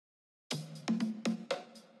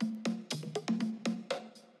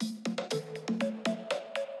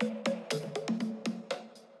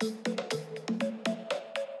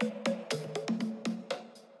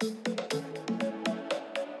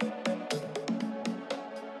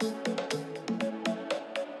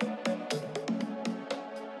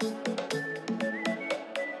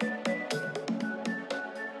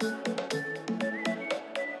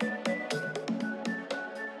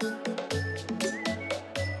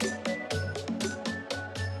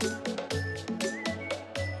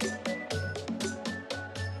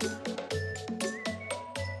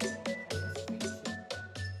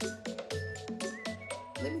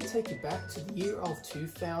take you back to the year of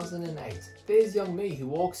 2008. There's young me who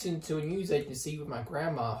walks into a news agency with my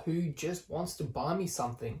grandma who just wants to buy me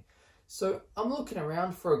something. So I'm looking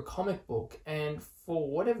around for a comic book, and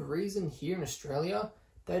for whatever reason here in Australia,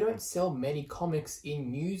 they don't sell many comics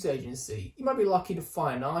in news agency. You might be lucky to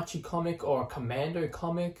find an Archie comic or a Commando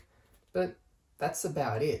comic, but that's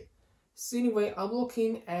about it. So anyway, I'm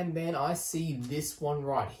looking and then I see this one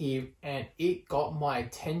right here and it got my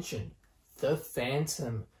attention. The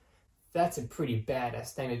Phantom. That's a pretty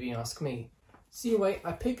badass name if you ask me. So anyway,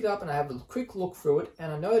 I pick it up and I have a quick look through it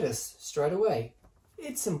and I notice straight away,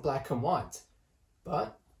 it's in black and white.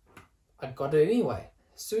 But I got it anyway.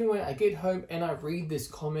 So anyway, I get home and I read this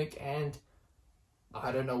comic and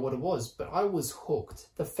I don't know what it was, but I was hooked.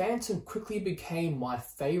 The Phantom quickly became my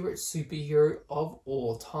favorite superhero of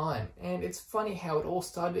all time. And it's funny how it all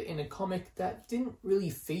started in a comic that didn't really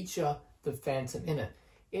feature the Phantom in it.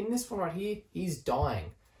 In this one right here, he's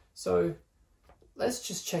dying. So let's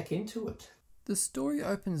just check into it. The story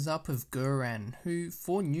opens up with Guran, who,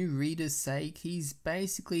 for new readers' sake, he's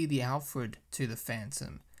basically the Alfred to the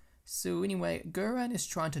Phantom. So anyway, Guran is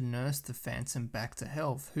trying to nurse the Phantom back to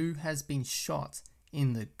health, who has been shot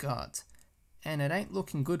in the gut, and it ain't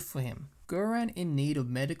looking good for him. Guran, in need of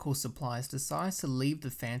medical supplies, decides to leave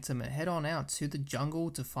the Phantom and head on out to the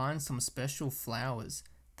jungle to find some special flowers.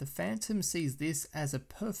 The Phantom sees this as a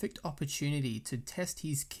perfect opportunity to test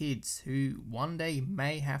his kids, who one day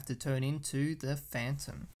may have to turn into the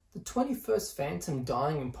Phantom. The 21st Phantom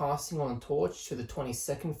dying and passing on the torch to the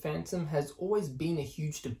 22nd Phantom has always been a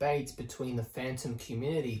huge debate between the Phantom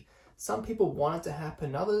community. Some people want it to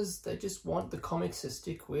happen, others they just want the comics to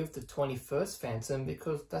stick with the 21st Phantom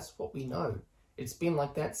because that's what we know. It's been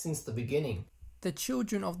like that since the beginning. The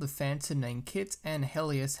children of the Phantom named Kit and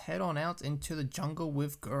Helios head on out into the jungle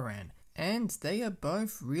with Guran, and they are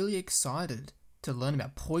both really excited to learn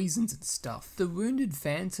about poisons and stuff. The wounded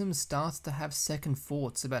Phantom starts to have second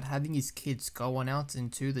thoughts about having his kids go on out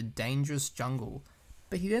into the dangerous jungle.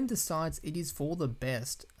 But he then decides it is for the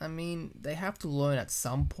best. I mean, they have to learn at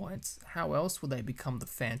some point. How else will they become the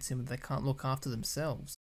Phantom if they can't look after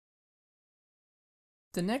themselves?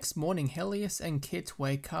 The next morning, Helios and Kit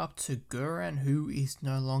wake up to Guran, who is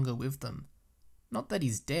no longer with them. Not that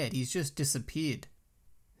he's dead, he's just disappeared.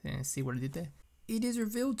 See what I did there? It is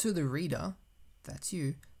revealed to the reader, that's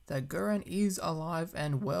you, that Guran is alive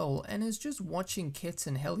and well and is just watching Kit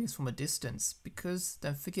and Helios from a distance because,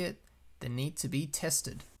 don't forget, they need to be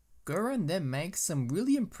tested. Guran then makes some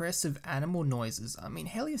really impressive animal noises. I mean,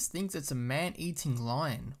 Helios thinks it's a man-eating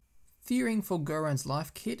lion. Fearing for Guran's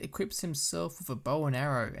life, Kit equips himself with a bow and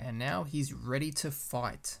arrow, and now he's ready to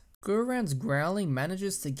fight. Guran's growling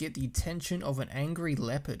manages to get the attention of an angry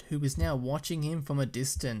leopard who is now watching him from a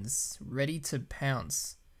distance, ready to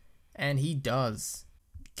pounce. And he does.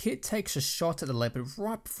 Kit takes a shot at the leopard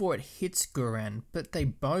right before it hits Guran, but they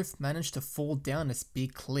both manage to fall down this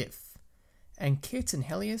big cliff. And Kit and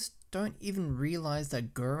Helios don't even realize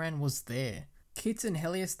that Guran was there. Kit and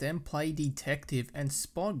Helios then play detective and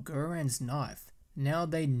spot Guran's knife. Now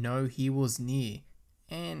they know he was near,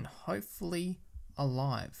 and hopefully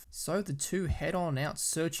alive. So the two head on out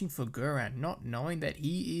searching for Guran, not knowing that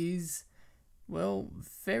he is, well,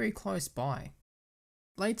 very close by.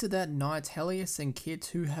 Later that night, Helios and Kit,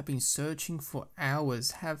 who have been searching for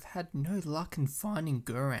hours, have had no luck in finding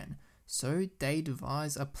Guran. So they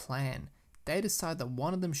devise a plan. They decide that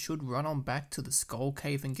one of them should run on back to the Skull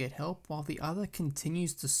Cave and get help while the other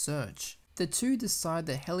continues to search. The two decide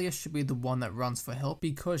that Helios should be the one that runs for help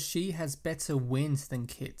because she has better wind than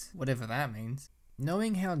Kit, whatever that means.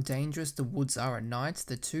 Knowing how dangerous the woods are at night,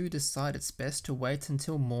 the two decide it's best to wait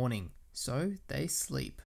until morning, so they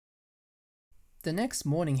sleep. The next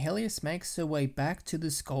morning, Helios makes her way back to the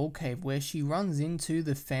Skull Cave where she runs into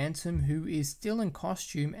the Phantom, who is still in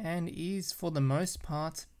costume and is, for the most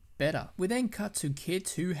part, better. We then cut to Kit,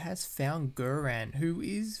 who has found Guran, who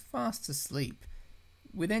is fast asleep.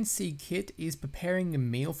 We then see Kit is preparing a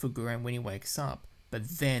meal for Guran when he wakes up,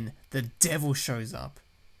 but then the devil shows up.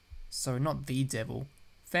 So not the devil,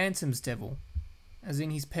 Phantom's devil, as in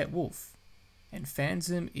his pet wolf, and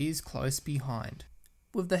Phantom is close behind.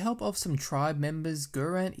 With the help of some tribe members,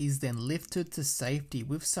 Guran is then lifted to safety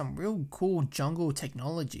with some real cool jungle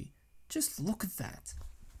technology. Just look at that.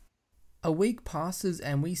 A week passes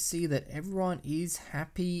and we see that everyone is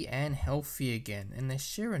happy and healthy again, and they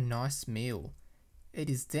share a nice meal. It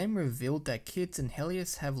is then revealed that Kit and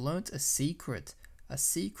Helios have learnt a secret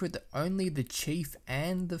that only the Chief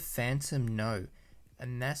and the Phantom know.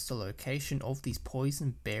 and that's the location of these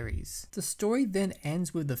poison berries. The story then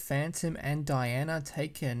ends with the Phantom and Diana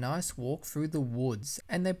taking a nice walk through the woods,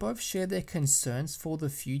 and they both share their concerns for the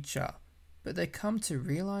future. But they come to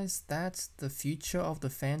realize that the future of the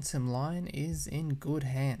Phantom line is in good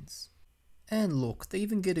hands. And look, they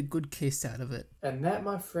even get a good kiss out of it. And that,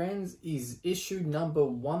 my friends, is issue number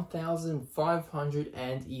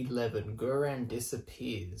 1511, Guran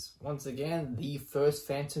Disappears. Once again, the first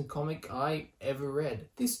Phantom comic I ever read.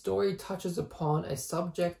 This story touches upon a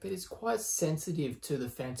subject that is quite sensitive to the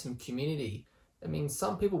Phantom community. I mean,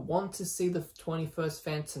 some people want to see the 21st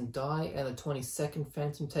Phantom die and the 22nd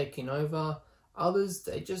Phantom taking over. Others,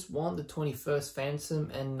 they just want the 21st Phantom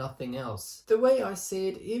and nothing else. The way I see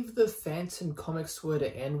it, if the Phantom comics were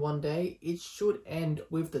to end one day, it should end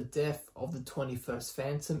with the death of the 21st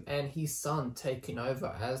Phantom and his son taking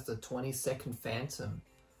over as the 22nd Phantom.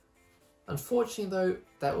 Unfortunately though,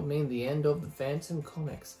 that would mean the end of the Phantom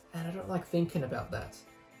comics, and I don't like thinking about that.